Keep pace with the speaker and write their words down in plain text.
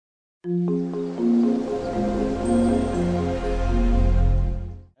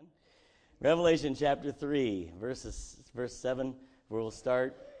Revelation chapter 3, verse 7, where we'll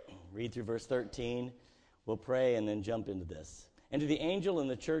start, read through verse 13. We'll pray and then jump into this. And to the angel in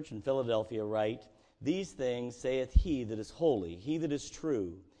the church in Philadelphia write, These things saith he that is holy, he that is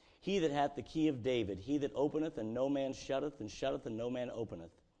true, he that hath the key of David, he that openeth and no man shutteth, and shutteth and no man openeth.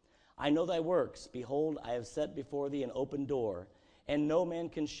 I know thy works. Behold, I have set before thee an open door, and no man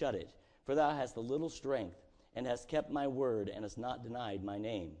can shut it. For thou hast a little strength, and hast kept my word, and hast not denied my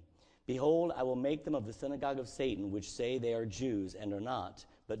name. Behold, I will make them of the synagogue of Satan, which say they are Jews, and are not,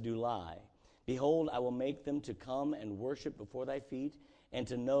 but do lie. Behold, I will make them to come and worship before thy feet, and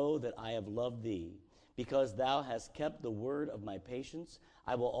to know that I have loved thee. Because thou hast kept the word of my patience,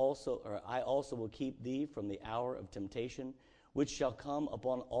 I also will keep thee from the hour of temptation, which shall come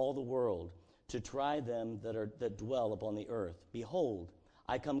upon all the world, to try them that dwell upon the earth. Behold,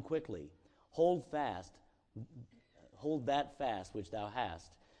 I come quickly. Hold that fast which thou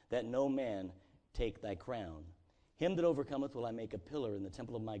hast, that no man take thy crown. Him that overcometh will I make a pillar in the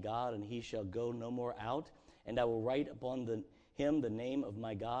temple of my God, and he shall go no more out. And I will write upon him the name of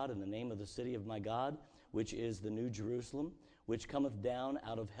my God, and the name of the city of my God, which is the new Jerusalem, which cometh down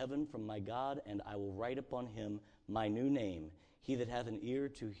out of heaven from my God, and I will write upon him my new name. He that hath an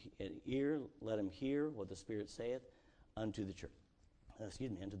ear, let him hear what the Spirit saith unto the church.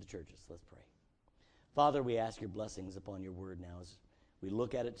 Unto the churches. Let's pray. Father, we ask your blessings upon your word now as we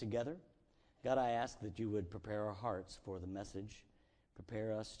look at it together. God, I ask that you would prepare our hearts for the message.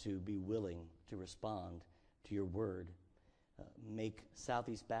 Prepare us to be willing to respond to your word. Make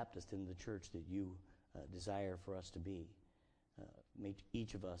Southeast Baptist into the church that you desire for us to be. Make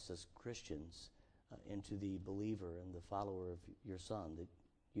each of us as Christians into the believer and the follower of your Son that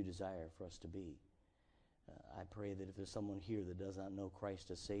you desire for us to be. I pray that if there's someone here that does not know Christ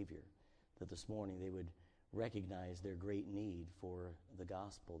as Savior, that this morning they would recognize their great need for the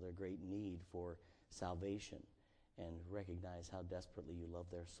gospel, their great need for salvation, and recognize how desperately you love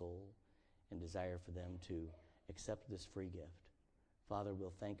their soul and desire for them to accept this free gift. Father,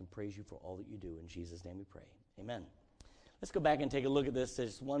 we'll thank and praise you for all that you do. In Jesus' name we pray. Amen. Let's go back and take a look at this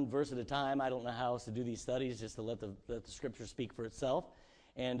just one verse at a time. I don't know how else to do these studies, just to let the Scripture speak for itself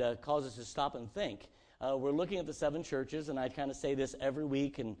and cause us to stop and think. We're looking at the 7 churches, and I kind of say this every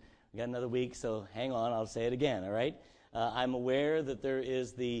week, and we got another week, so hang on, I'll say it again, all right? I'm aware that there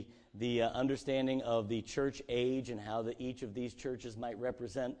is the understanding of the church age and how each of these churches might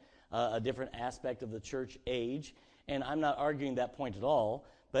represent a different aspect of the church age, and I'm not arguing that point at all,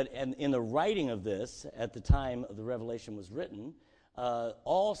 but in the writing of this, at the time the Revelation was written,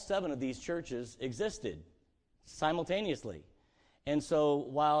 all 7 of these churches existed simultaneously. And so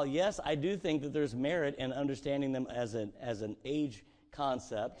while, yes, I do think that there's merit in understanding them as an age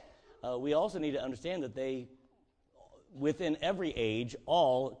concept, we also need to understand that they, within every age,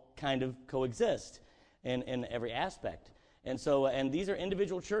 all kind of coexist in every aspect. And so, and these are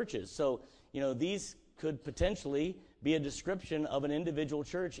individual churches. So, these could potentially be a description of an individual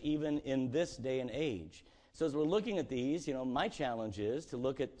church even in this day and age. So as we're looking at these, my challenge is to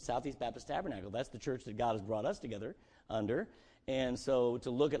look at Southeast Baptist Tabernacle. That's the church that God has brought us together under. And so to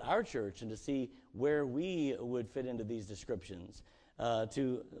look at our church and to see where we would fit into these descriptions.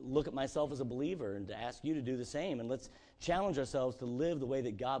 To look at myself as a believer and to ask you to do the same. And let's challenge ourselves to live the way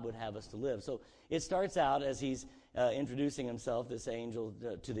that God would have us to live. So it starts out as he's introducing himself, this angel,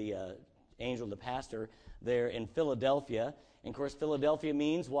 to the angel, the pastor, there in Philadelphia. And of course, Philadelphia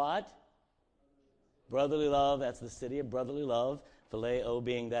means what? Brotherly love. That's the city of brotherly love. Phileo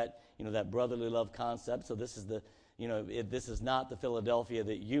being that, that brotherly love concept. So this is this is not the Philadelphia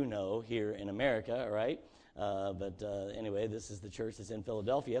that you know here in America, all right? But anyway, this is the church that's in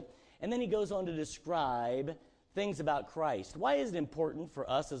Philadelphia. And then he goes on to describe things about Christ. Why is it important for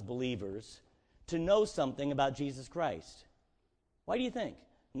us as believers to know something about Jesus Christ? Why do you think?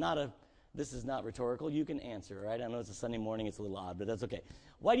 This is not rhetorical. You can answer, right? I know it's a Sunday morning. It's a little odd, but that's okay.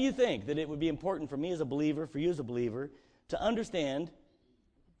 Why do you think that it would be important for me as a believer, for you as a believer, to understand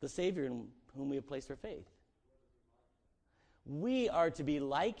the Savior in whom we have placed our faith? We are to be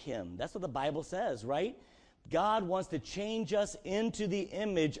like him. That's what the Bible says, right? God wants to change us into the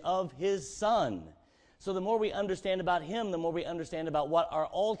image of his Son. So the more we understand about him, the more we understand about what our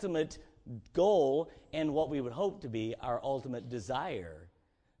ultimate goal and what we would hope to be our ultimate desire,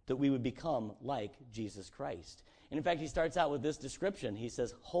 that we would become like Jesus Christ. And in fact, he starts out with this description. He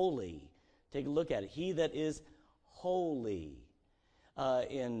says, holy. Take a look at it. He that is holy.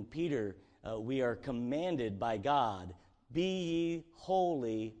 In Peter, we are commanded by God, be ye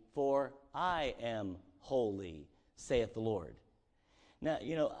holy, for I am holy, saith the Lord. Now,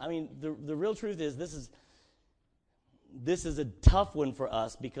 the real truth is this is a tough one for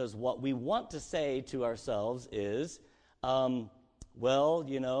us because what we want to say to ourselves is,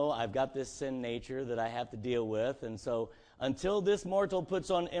 well, I've got this sin nature that I have to deal with, and so until this mortal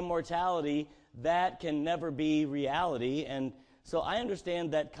puts on immortality, that can never be reality. And so I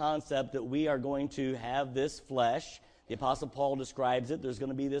understand that concept that we are going to have this flesh. The Apostle Paul describes it. There's going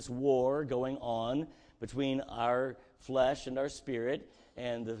to be this war going on between our flesh and our spirit,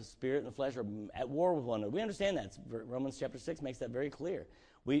 and the spirit and the flesh are at war with one another. We understand that. Romans chapter 6 makes that very clear.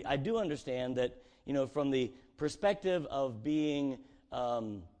 I do understand that, from the perspective of being,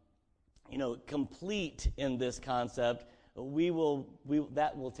 complete in this concept, that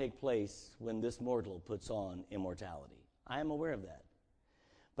will take place when this mortal puts on immortality. I am aware of that.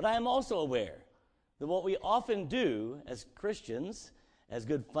 But I am also aware that what we often do as Christians, as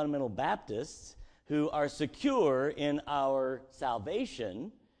good fundamental Baptists, who are secure in our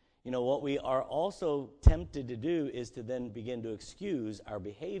salvation, what we are also tempted to do is to then begin to excuse our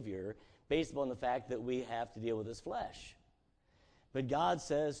behavior based upon the fact that we have to deal with this flesh. But God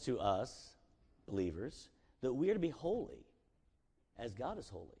says to us, believers, that we are to be holy as God is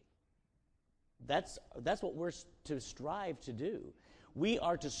holy. That's what we're to strive to do. We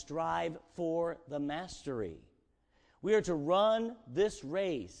are to strive for the mastery. We are to run this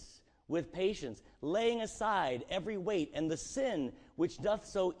race with patience, laying aside every weight and the sin which doth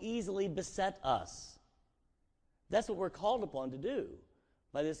so easily beset us. That's what we're called upon to do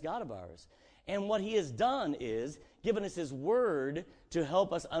by this God of ours. And what he has done is given us his word to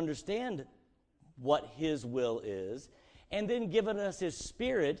help us understand what his will is, and then given us his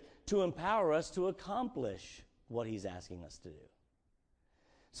spirit to empower us to accomplish what he's asking us to do.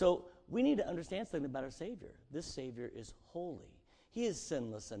 So we need to understand something about our Savior. This Savior is holy. He is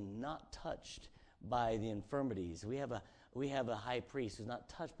sinless and not touched by the infirmities. We have a high priest who's not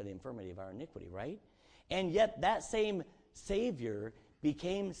touched by the infirmity of our iniquity, right? And yet that same Savior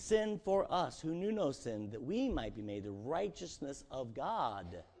became sin for us who knew no sin, that we might be made the righteousness of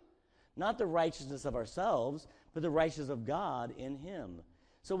God. Not the righteousness of ourselves, but the righteousness of God in him.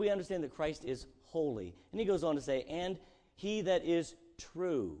 So we understand that Christ is holy. And he goes on to say, and he that is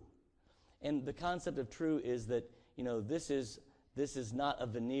true. And the concept of true is that, this is not a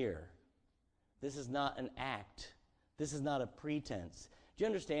veneer. This is not an act. This is not a pretense. Do you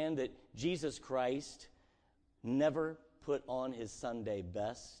understand that Jesus Christ never put on his Sunday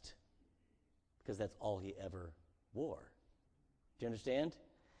best? Because that's all he ever wore. Do you understand?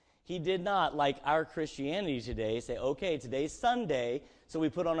 He did not, like our Christianity today, say, okay, today's Sunday, so we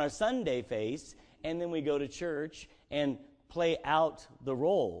put on our Sunday face, and then we go to church and play out the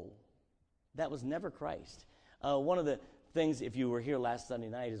role. That was never Christ. One of the things, if you were here last Sunday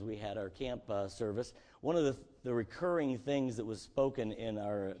night as we had our camp service, one of the recurring things that was spoken in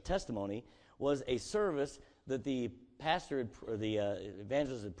our testimony was a service that the pastor or the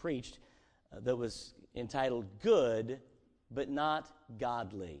evangelist had preached that was entitled Good, but Not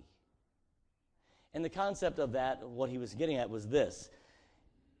Godly. And the concept of that, what he was getting at was this.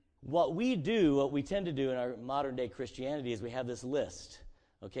 What we tend to do in our modern day Christianity is we have this list.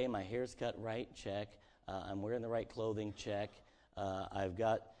 Okay, my hair's cut right, check. I'm wearing the right clothing, check. I've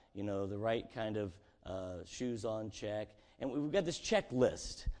got, the right kind of shoes on, check. And we've got this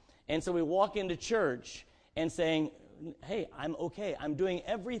checklist. And so we walk into church and saying, hey, I'm okay. I'm doing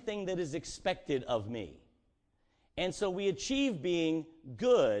everything that is expected of me. And so we achieve being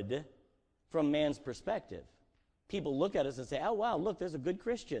good from man's perspective. People look at us and say, oh, wow, look, there's a good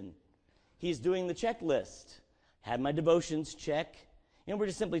Christian. He's doing the checklist. Had my devotions, check. We're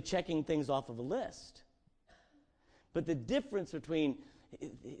just simply checking things off of a list. But the difference between,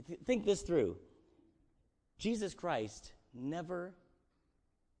 think this through. Jesus Christ never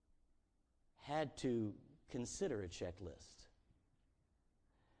had to consider a checklist.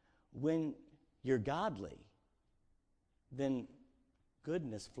 When you're godly, then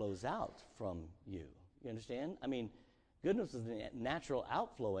goodness flows out from you. You understand? Goodness is the natural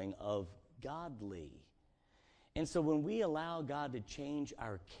outflowing of godly. And so when we allow God to change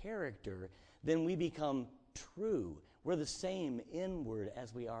our character, then we become true. We're the same inward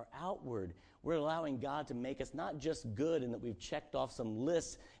as we are outward. We're allowing God to make us not just good in that we've checked off some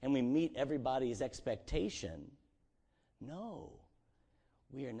lists and we meet everybody's expectation. No.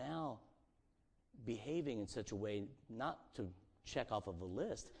 We are now behaving in such a way not to check off of a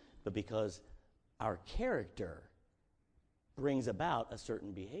list, but because our character brings about a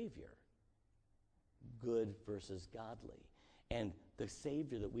certain behavior. Good versus godly. And the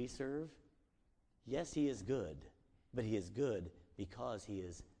Savior that we serve, yes, he is good, but he is good because he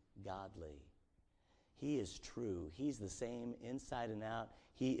is godly. He is true. He's the same inside and out.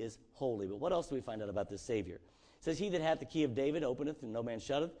 He is holy. But what else do we find out about this Savior? It says, he that hath the key of David openeth, and no man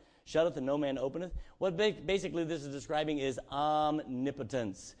shutteth. Shutteth, and no man openeth. What basically this is describing is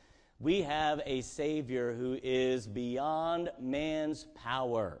omnipotence. We have a Savior who is beyond man's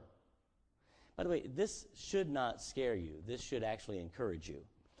power. By the way, this should not scare you. This should actually encourage you.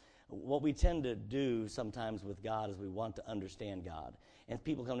 What we tend to do sometimes with God is we want to understand God. And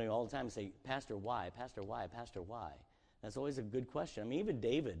people come to me all the time and say, Pastor, why? Pastor, why? Pastor, why? That's always a good question. I mean, even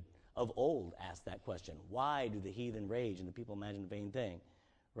David of old asked that question. Why do the heathen rage and the people imagine a vain thing?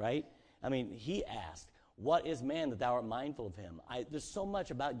 Right? I mean, he asked, what is man that thou art mindful of him? There's so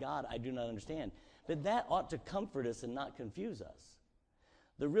much about God I do not understand. But that ought to comfort us and not confuse us.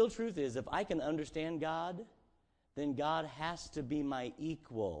 The real truth is, if I can understand God, then God has to be my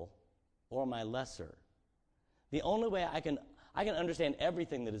equal or my lesser. The only way I can understand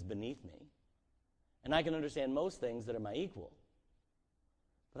everything that is beneath me, and I can understand most things that are my equal,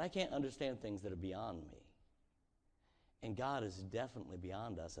 but I can't understand things that are beyond me. And God is definitely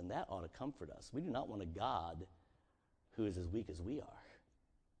beyond us, and that ought to comfort us. We do not want a God who is as weak as we are,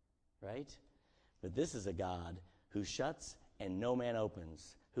 right? But this is a God who shuts and no man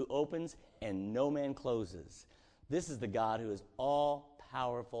opens, who opens and no man closes. This is the God who is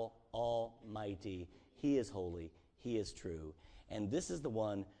all-powerful, almighty. He is holy. He is true. And this is the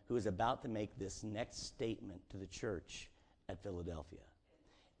one who is about to make this next statement to the church at Philadelphia.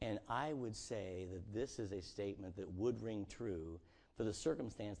 And I would say that this is a statement that would ring true for the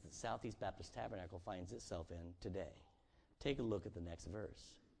circumstance that Southeast Baptist Tabernacle finds itself in today. Take a look at the next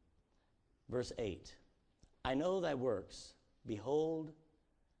verse. Verse 8. I know thy works. Behold,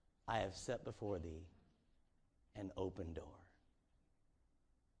 I have set before thee an open door.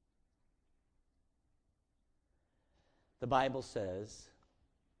 The Bible says,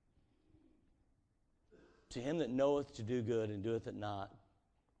 to him that knoweth to do good and doeth it not,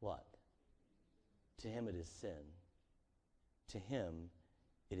 what? To him it is sin. To him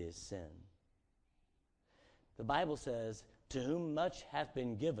it is sin. The Bible says, to whom much hath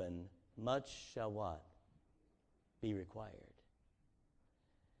been given, much shall what? Be required.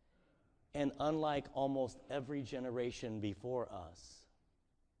 And unlike almost every generation before us,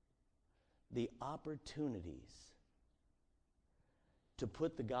 the opportunities to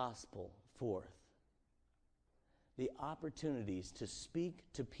put the gospel forth, the opportunities to speak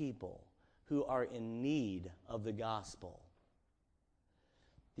to people who are in need of the gospel,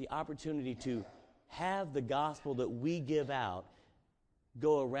 the opportunity to have the gospel that we give out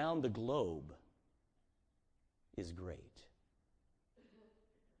go around the globe is great.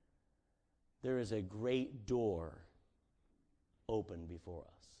 There is a great door open before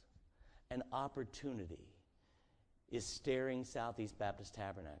us. An opportunity is staring Southeast Baptist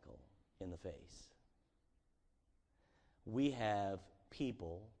Tabernacle in the face. We have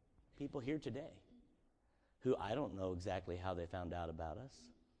people here today who I don't know exactly how they found out about us,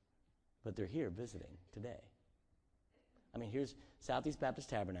 but they're here visiting today. I mean, here's Southeast Baptist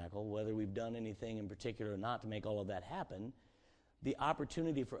Tabernacle, whether we've done anything in particular or not to make all of that happen, the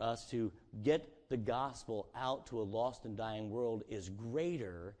opportunity for us to get the gospel out to a lost and dying world is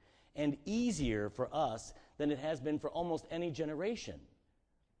greater and easier for us than it has been for almost any generation.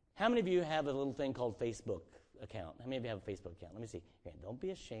 How many of you have a little thing called Facebook account? How many of you have a Facebook account? Let me see. Okay, don't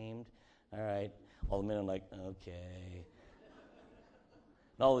be ashamed. All right. All the men are like, okay.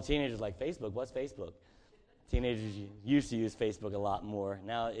 And all the teenagers are like, Facebook? What's Facebook? Teenagers used to use Facebook a lot more.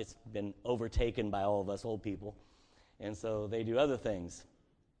 Now it's been overtaken by all of us old people. And so they do other things.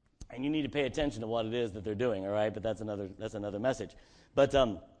 And you need to pay attention to what it is that they're doing, all right? But that's another message. But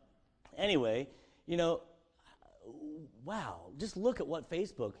anyway, wow, just look at what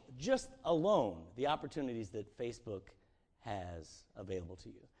Facebook, just alone, the opportunities that Facebook has available to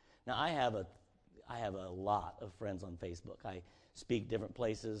you. Now, I have a lot of friends on Facebook. I speak different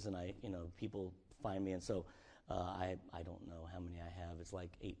places, and people find me, and so I don't know how many I have. It's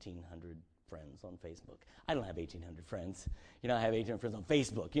like 1,800 friends on Facebook. I don't have 1,800 friends. I have 1,800 friends on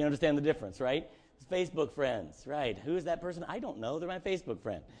Facebook. You understand the difference, right? It's Facebook friends, right? Who is that person? I don't know. They're my Facebook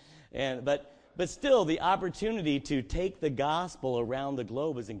friend. But still, the opportunity to take the gospel around the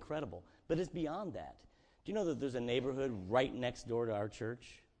globe is incredible. But it's beyond that. Do you know that there's a neighborhood right next door to our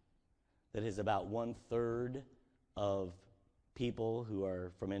church that is about 1/3 of people who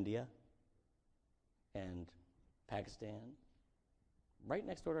are from India and Pakistan? Right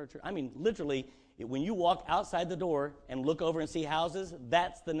next door to our church. I mean, literally, when you walk outside the door and look over and see houses,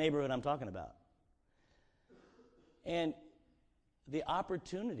 that's the neighborhood I'm talking about. And the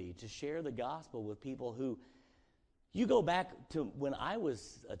opportunity to share the gospel with people who, you go back to when I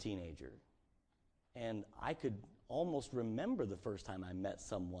was a teenager, and I could almost remember the first time I met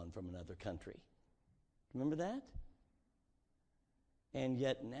someone from another country. Remember that? And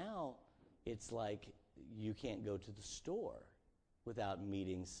yet now it's like you can't go to the store without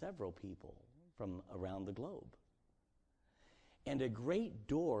meeting several people from around the globe. And a great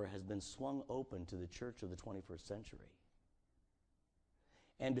door has been swung open to the church of the 21st century.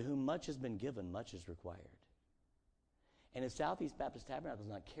 And to whom much has been given, much is required. And if Southeast Baptist Tabernacle is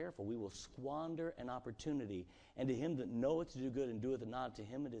not careful, we will squander an opportunity. And to him that knoweth to do good and doeth it not, to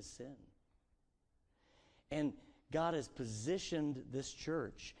him it is sin. And God has positioned this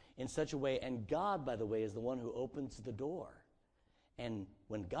church in such a way, and God, by the way, is the one who opens the door. And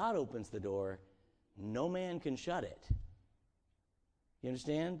when God opens the door, no man can shut it. You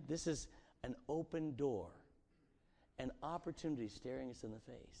understand? This is an open door, an opportunity staring us in the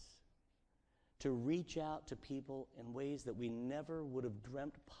face to reach out to people in ways that we never would have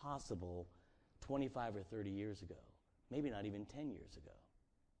dreamt possible 25 or 30 years ago, maybe not even 10 years ago.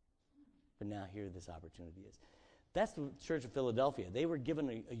 But now here this opportunity is. That's the Church of Philadelphia. They were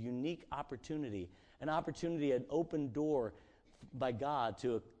given a unique opportunity, an open door by God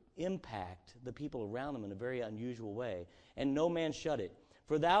to impact the people around them in a very unusual way. And no man shut it.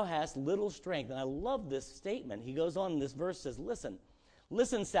 For thou hast little strength. And I love this statement. He goes on in this verse, says, listen,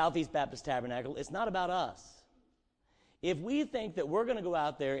 Southeast Baptist Tabernacle, it's not about us. If we think that we're going to go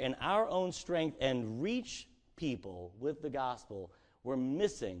out there in our own strength and reach people with the gospel, we're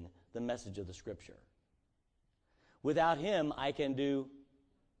missing the message of the Scripture. Without him, I can do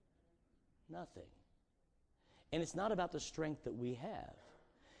nothing. And it's not about the strength that we have.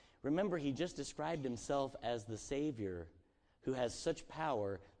 Remember, he just described himself as the Savior who has such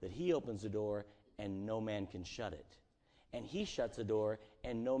power that he opens the door and no man can shut it. And he shuts the door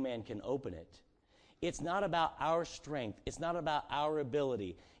and no man can open it. It's not about our strength. It's not about our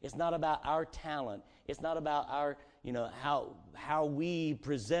ability. It's not about our talent. It's not about our, how we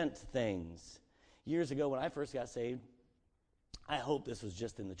present things. Years ago when I first got saved, I hope this was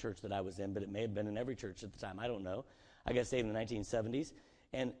just in the church that I was in, but it may have been in every church at the time. I don't know. I got saved in the 1970s.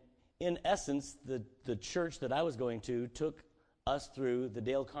 And in essence, the church that I was going to took us through the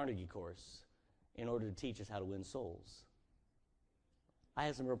Dale Carnegie course in order to teach us how to win souls. I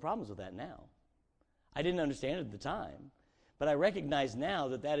have some real problems with that now. I didn't understand it at the time, but I recognize now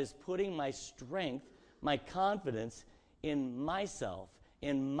that that is putting my strength, my confidence in myself,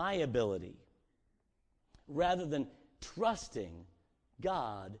 in my ability, rather than trusting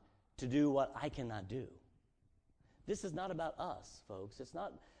God to do what I cannot do. This is not about us, folks. It's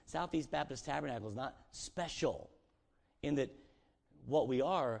not, Southeast Baptist Tabernacle is not special in that what we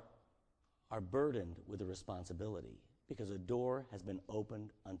are burdened with a responsibility because a door has been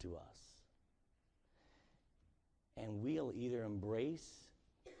opened unto us. And we'll either embrace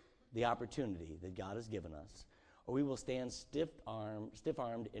the opportunity that God has given us, or we will stand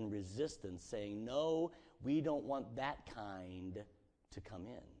stiff-armed in resistance, saying, no, we don't want that kind to come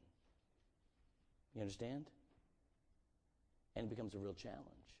in. You understand? And it becomes a real challenge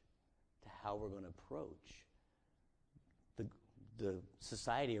to how we're going to approach the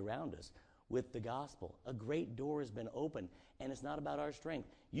society around us with the gospel. A great door has been opened, and it's not about our strength.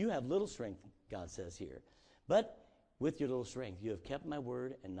 You have little strength, God says here, but with your little strength, you have kept my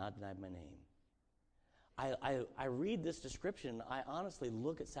word and not denied my name. I read this description. I honestly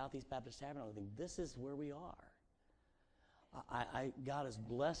look at Southeast Baptist Tabernacle and think, this is where we are. God has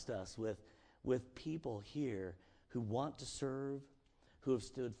blessed us with people here who want to serve, who have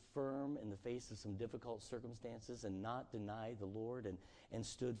stood firm in the face of some difficult circumstances and not denied the Lord and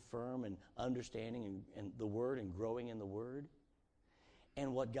stood firm in understanding and the Word and growing in the Word.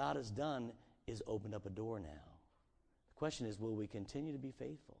 And what God has done is opened up a door now. The question is, will we continue to be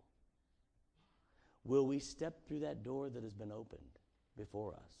faithful? Will we step through that door that has been opened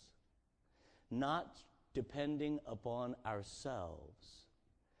before us? Not depending upon ourselves.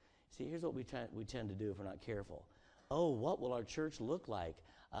 See, here's what we tend to do if we're not careful. Oh, what will our church look like?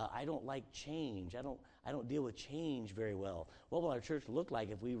 I don't like change. I don't deal with change very well. What will our church look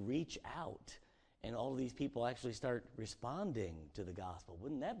like if we reach out and all of these people actually start responding to the gospel?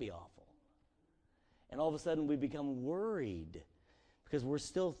 Wouldn't that be awful? And all of a sudden we become worried because we're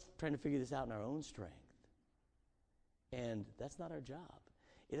still trying to figure this out in our own strength. And that's not our job.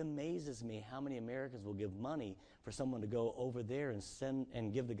 It amazes me how many Americans will give money for someone to go over there and send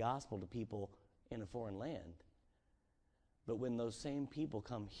and give the gospel to people in a foreign land. But when those same people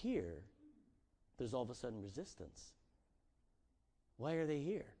come here, there's all of a sudden resistance. Why are they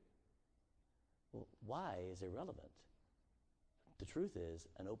here? Well, why is irrelevant. The truth is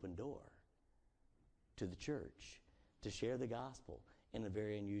an open door to the church to share the gospel in a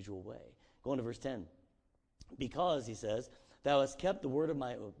very unusual way. Go on to verse 10. Because, he says, thou hast kept the word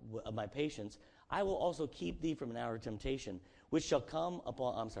of my patience, I will also keep thee from an hour of temptation, which shall come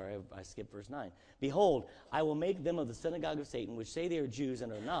upon, I'm sorry, I skipped verse 9. Behold, I will make them of the synagogue of Satan, which say they are Jews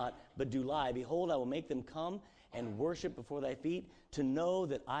and are not, but do lie. Behold, I will make them come and worship before thy feet, to know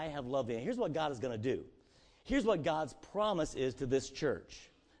that I have loved thee. And here's what God is going to do. Here's what God's promise is to this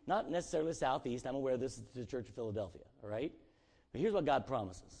church. Not necessarily Southeast. I'm aware this is the Church of Philadelphia, all right? But here's what God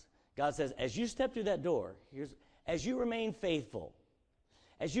promises. God says, as you step through that door, as you remain faithful,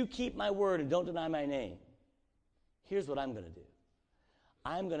 as you keep my word and don't deny my name, here's what I'm going to do.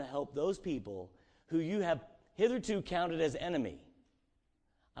 I'm going to help those people who you have hitherto counted as enemy.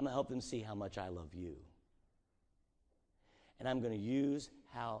 I'm going to help them see how much I love you. And I'm going to use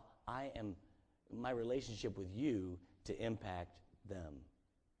how my relationship with you to impact them.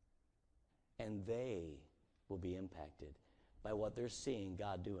 And they will be impacted by what they're seeing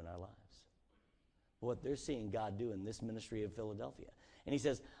God do in our lives, what they're seeing God do in this ministry of Philadelphia. And he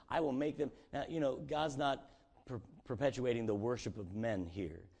says, I will make them. Now, God's not perpetuating the worship of men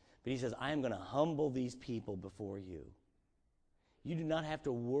here, but he says, I am going to humble these people before you. You do not have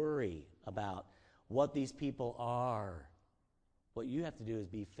to worry about what these people are. What you have to do is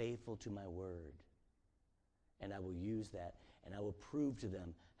be faithful to my word. And I will use that, and I will prove to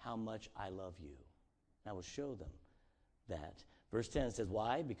them how much I love you. And I will show them that. Verse 10 says,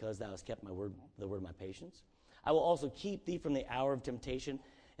 why? Because thou hast kept my word, the word of my patience. I will also keep thee from the hour of temptation.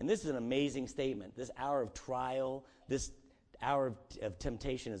 And this is an amazing statement. This hour of trial, this hour of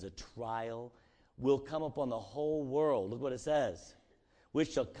temptation is a trial, will come upon the whole world. Look what it says.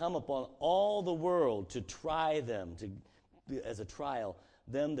 Which shall come upon all the world to try them, as a trial,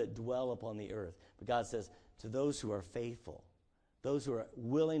 them that dwell upon the earth. But God says, to those who are faithful, those who are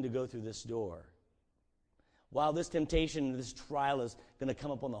willing to go through this door, while this temptation and this trial is going to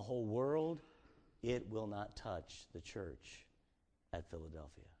come upon the whole world, it will not touch the church at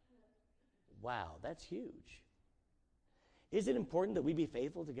Philadelphia. Wow, that's huge. Is it important that we be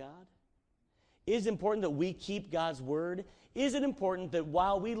faithful to God? Is it important that we keep God's word? Is it important that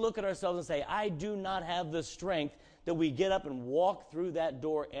while we look at ourselves and say, I do not have the strength, that we get up and walk through that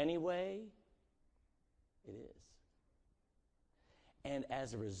door anyway? It is. And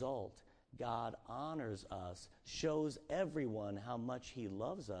as a result, God honors us, shows everyone how much he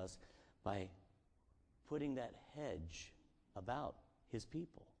loves us by putting that hedge about his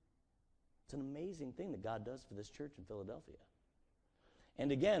people. It's an amazing thing that God does for this church in Philadelphia.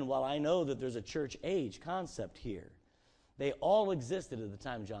 And again, while I know that there's a church age concept here, they all existed at the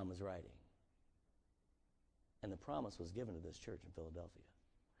time John was writing. And the promise was given to this church in Philadelphia.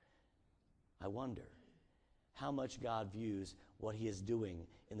 I wonder how much God views what he is doing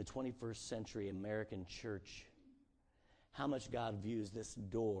in the 21st century American church. How much God views this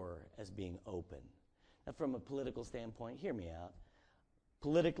door as being open. Now, from a political standpoint, hear me out.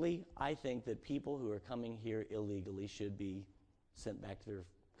 Politically, I think that people who are coming here illegally should be sent back to their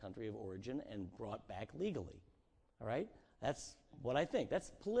country of origin and brought back legally. All right? That's what I think.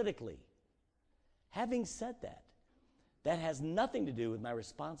 That's politically. Having said that, that has nothing to do with my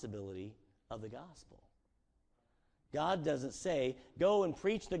responsibility of the gospel. God doesn't say, go and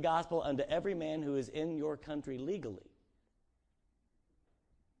preach the gospel unto every man who is in your country legally.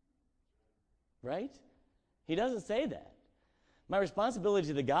 Right? He doesn't say that. My responsibility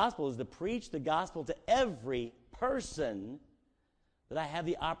to the gospel is to preach the gospel to every person that I have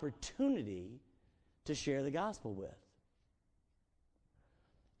the opportunity to share the gospel with.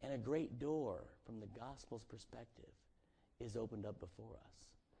 And a great door from the gospel's perspective is opened up before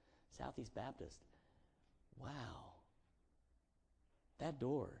us. Southeast Baptist, wow. That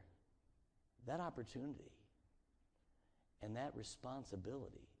door, that opportunity, and that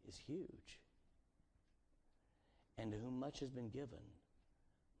responsibility is huge. And to whom much has been given,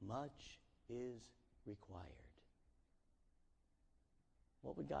 much is required.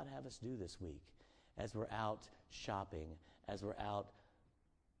 What would God have us do this week as we're out shopping, as we're out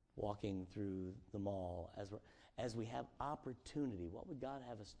walking through the mall, as we have opportunity? What would God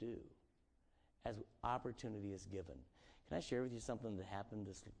have us do as opportunity is given? Can I share with you something that happened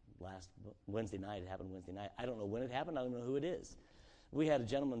this last Wednesday night? It happened Wednesday night. I don't know when it happened. I don't know who it is. We had a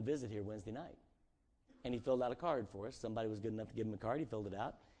gentleman visit here Wednesday night, and he filled out a card for us. Somebody was good enough to give him a card. He filled it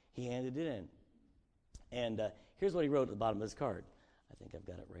out. He handed it in. And here's what he wrote at the bottom of his card. I think I've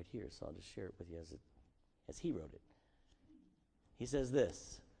got it right here, so I'll just share it with you as he wrote it. He says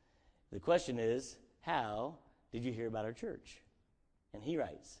this. The question is, how did you hear about our church? And he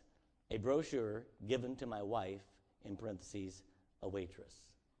writes, a brochure given to my wife, in parentheses, a waitress.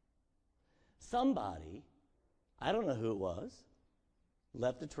 Somebody, I don't know who it was,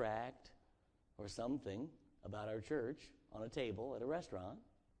 left a tract or something about our church on a table at a restaurant,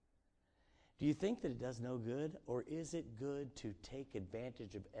 do you think that it does no good, or is it good to take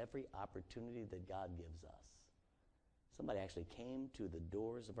advantage of every opportunity that God gives us? Somebody actually came to the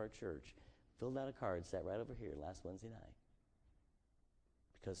doors of our church, filled out a card, sat right over here last Wednesday night,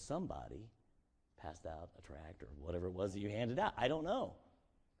 because somebody passed out a tract or whatever it was that you handed out. I don't know.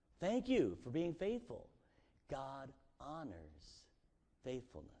 Thank you for being faithful. God honors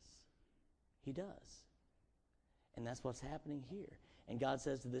faithfulness. He does. And that's what's happening here. And God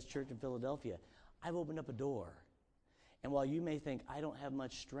says to this church in Philadelphia, I've opened up a door. And while you may think, I don't have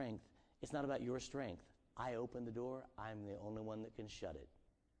much strength, it's not about your strength. I opened the door. I'm the only one that can shut it.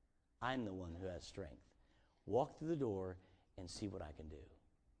 I'm the one who has strength. Walk through the door and see what I can do.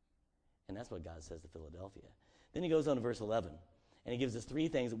 And that's what God says to Philadelphia. Then he goes on to verse 11, and he gives us three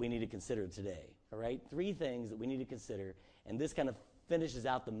things that we need to consider today. All right? Three things that we need to consider, and this kind of finishes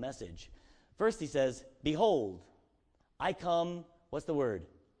out the message. First, he says, behold, I come, what's the word?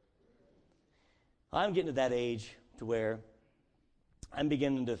 I'm getting to that age to where I'm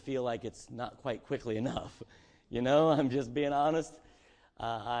beginning to feel like it's not quite quickly enough. You know, I'm just being honest.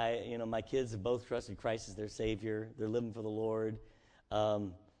 My kids have both trusted Christ as their Savior. They're living for the Lord.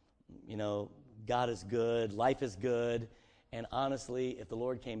 God is good. Life is good. And honestly, if the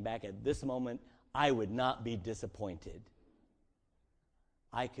Lord came back at this moment, I would not be disappointed.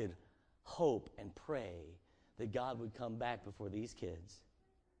 I could hope and pray that God would come back before these kids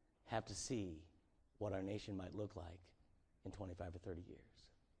have to see what our nation might look like in 25 or 30 years.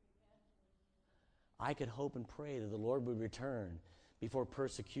 I could hope and pray that the Lord would return before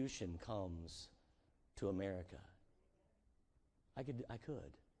persecution comes to America. I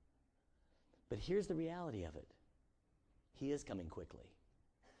could. But here's the reality of it. He is coming quickly.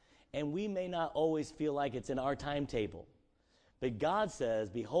 And we may not always feel like it's in our timetable. But God says,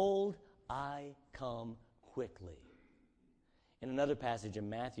 behold, I come quickly. In another passage in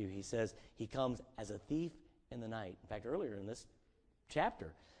Matthew, he says he comes as a thief in the night. In fact, earlier in this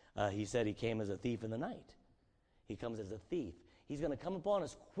chapter, he said he came as a thief in the night. He comes as a thief. He's going to come upon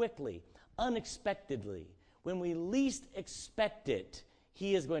us quickly, unexpectedly. When we least expect it,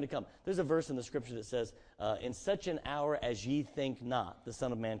 he is going to come. There's a verse in the scripture that says, in such an hour as ye think not, the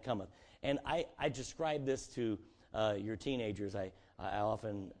Son of Man cometh. And I describe this to your teenagers. I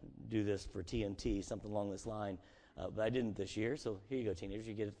often do this for TNT, something along this line. But I didn't this year, so here you go, teenagers.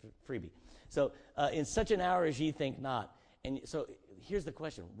 You get a freebie. So in such an hour as ye think not. And so here's the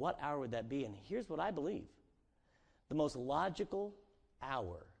question. What hour would that be? And here's what I believe. The most logical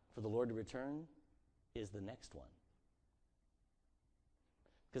hour for the Lord to return is the next one.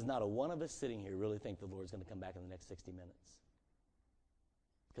 Because not a one of us sitting here really think the Lord's going to come back in the next 60 minutes.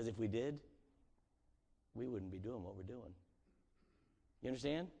 Because if we did, we wouldn't be doing what we're doing. You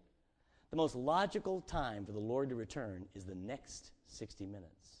understand? The most logical time for the Lord to return is the next 60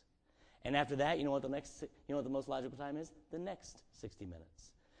 minutes. And after that, you know what the most logical time is? The next 60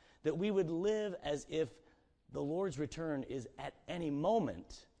 minutes. That we would live as if the Lord's return is at any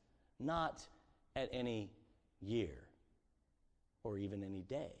moment, not at any year or even any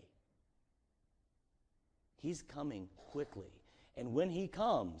day. He's coming quickly. And when he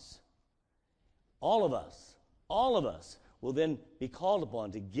comes, all of us will then be called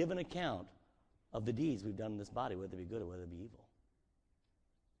upon to give an account of the deeds we've done in this body, whether it be good or whether it be evil.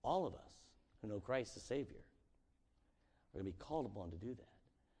 All of us who know Christ as Savior are going to be called upon to do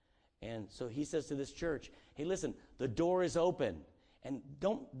that. And so he says to this church, hey, listen, the door is open. And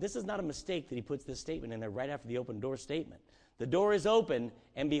this is not a mistake that he puts this statement in there right after the open door statement. The door is open,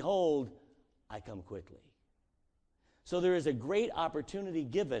 and behold, I come quickly. So there is a great opportunity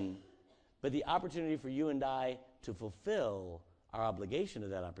given, but the opportunity for you and I to fulfill our obligation to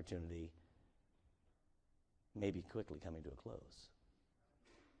that opportunity may be quickly coming to a close.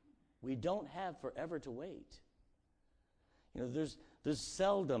 We don't have forever to wait. You know, there's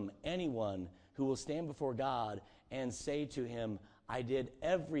seldom anyone who will stand before God and say to him, I did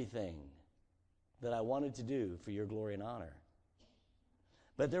everything that I wanted to do for your glory and honor.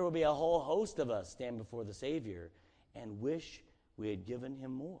 But there will be a whole host of us stand before the Savior and wish we had given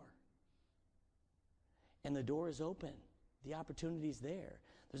him more. And the door is open. The opportunity is there.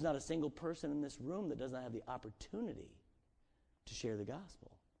 There's not a single person in this room that does not have the opportunity to share the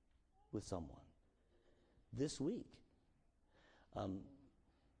gospel with someone. This week,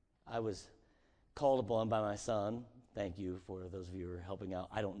 I was called upon by my son. Thank you for those of you who are helping out.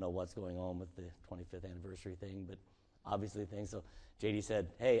 I don't know what's going on with the 25th anniversary thing, but obviously things. So JD said,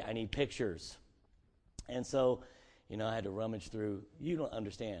 hey, I need pictures. And so, I had to rummage through. You don't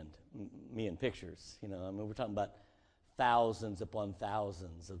understand me and pictures. We're talking about thousands upon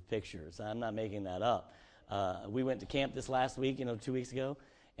thousands of pictures. I'm not making that up. We went to camp this last week, 2 weeks ago,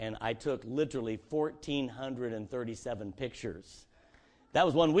 and I took literally 1,437 pictures. That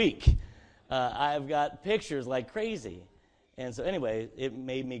was 1 week. I've got pictures like crazy. And so anyway, it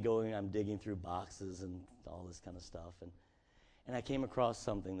made me go, I'm digging through boxes and all this kind of stuff. And I came across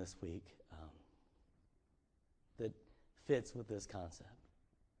something this week that fits with this concept.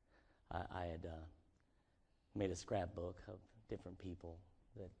 I had made a scrapbook of different people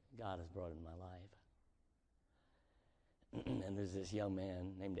that God has brought into my life. And there's this young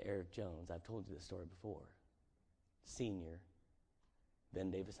man named Eric Jones. I've told you this story before. Senior,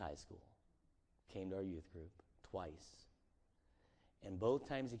 Ben Davis High School. Came to our youth group twice. And both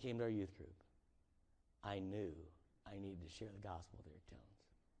times he came to our youth group, I knew I needed to share the gospel with Eric Jones.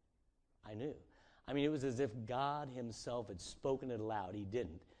 I knew. I mean, it was as if God himself had spoken it aloud. He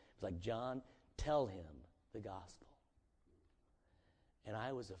didn't. It was like, John, tell him the gospel. And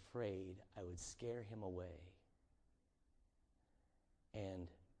I was afraid I would scare him away. And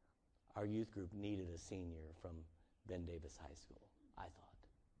our youth group needed a senior from Ben Davis High School, I thought.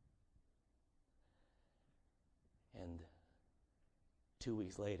 And 2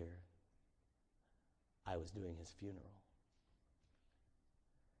 weeks later, I was doing his funeral.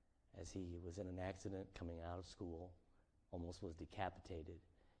 As he was in an accident coming out of school, almost was decapitated.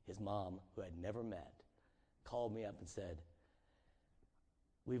 His mom, who I'd never met, called me up and said,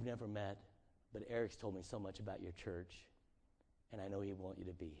 we've never met, but Eric's told me so much about your church, and I know he wants you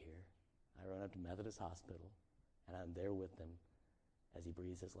to be here. I run up to Methodist Hospital, and I'm there with him as he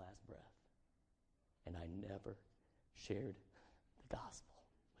breathes his last breath. And I never shared the gospel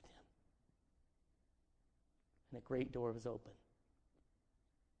with him. And a great door was open.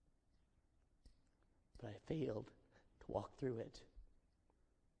 But I failed to walk through it.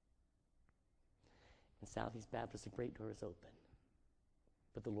 In Southeast Baptist, a great door is open.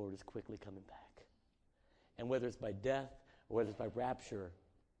 But the Lord is quickly coming back. And whether it's by death or whether it's by rapture,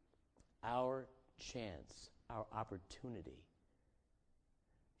 our chance, our opportunity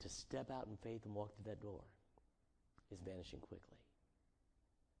to step out in faith and walk through that door is vanishing quickly.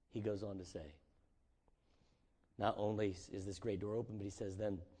 He goes on to say, not only is this great door open, but he says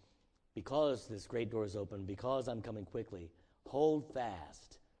then, because this great door is open, because I'm coming quickly, hold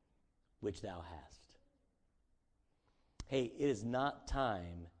fast which thou hast. Hey, it is not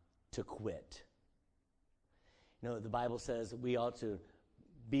time to quit. The Bible says we ought to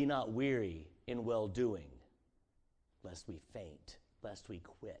be not weary in well-doing, lest we faint, lest we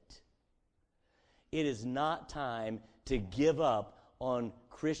quit. It is not time to give up on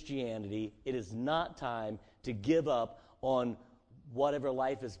Christianity. It is not time to give up on whatever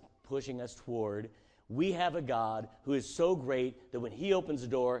life is pushing us toward. We have a God who is so great that when he opens the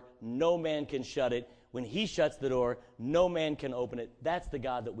door, no man can shut it. When he shuts the door, no man can open it. That's the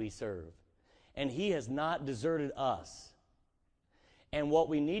God that we serve. And he has not deserted us. And what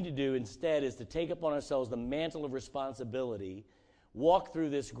we need to do instead is to take upon ourselves the mantle of responsibility, walk through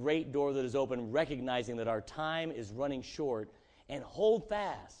this great door that is open, recognizing that our time is running short, and hold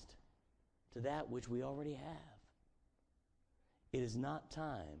fast to that which we already have. It is not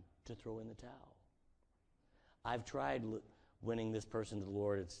time to throw in the towel. I've tried winning this person to the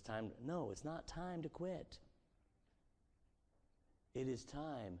Lord. It's time. No, it's not time to quit. It is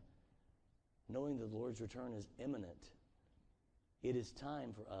time, knowing the Lord's return is imminent. It is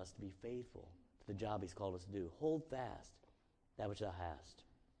time for us to be faithful to the job he's called us to do. Hold fast that which thou hast.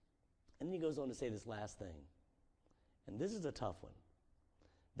 And then he goes on to say this last thing. And this is a tough one.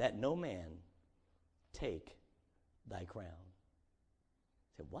 That no man take thy crown.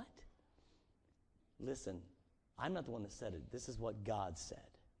 I say, what? Listen, I'm not the one that said it. This is what God said,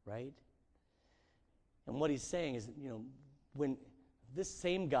 right? And what he's saying is, when this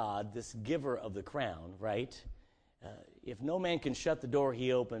same God, this giver of the crown, right? If no man can shut the door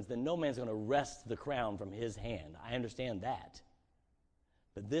he opens, then no man's going to wrest the crown from his hand. I understand that.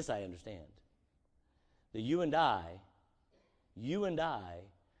 But this I understand. That you and I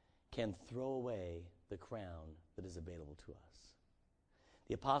can throw away the crown that is available to us.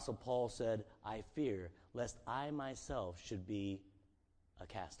 The Apostle Paul said, I fear lest I myself should be a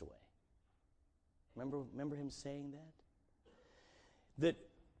castaway. Remember him saying that? That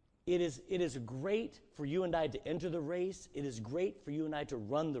it is great for you and I to enter the race. It is great for you and I to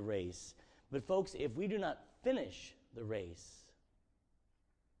run the race. But folks, if we do not finish the race,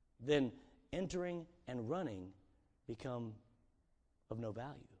 then entering and running become of no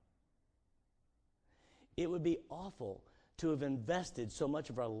value. It would be awful to have invested so much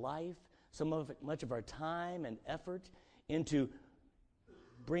of our life, much of our time and effort into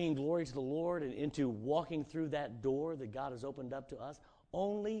bringing glory to the Lord and into walking through that door that God has opened up to us,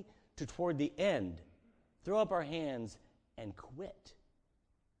 only to toward the end throw up our hands and quit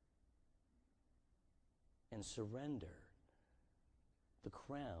and surrender the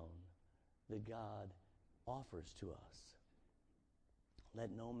crown that God offers to us.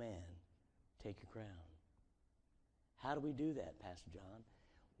 Let no man take your crown. How do we do that, Pastor John?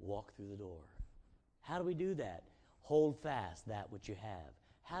 Walk through the door. How do we do that? Hold fast that which you have.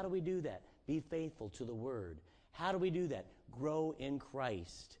 How do we do that? Be faithful to the word. How do we do that? Grow in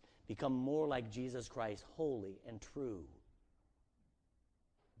Christ. Become more like Jesus Christ, holy and true.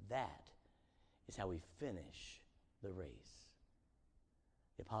 That is how we finish the race.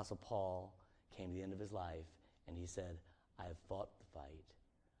 The Apostle Paul came to the end of his life and he said, I have fought the fight.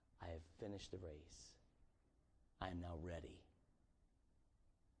 I have finished the race. I am now ready.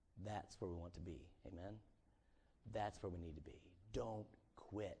 That's where we want to be. Amen? That's where we need to be. Don't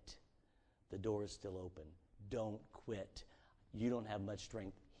quit. The door is still open. Don't quit. You don't have much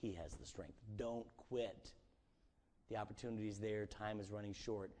strength. He has the strength. Don't quit. The opportunity is there. Time is running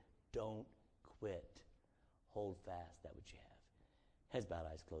short. Don't quit. Hold fast that which you have. Heads bowed,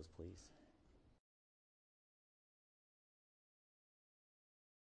 eyes closed, please.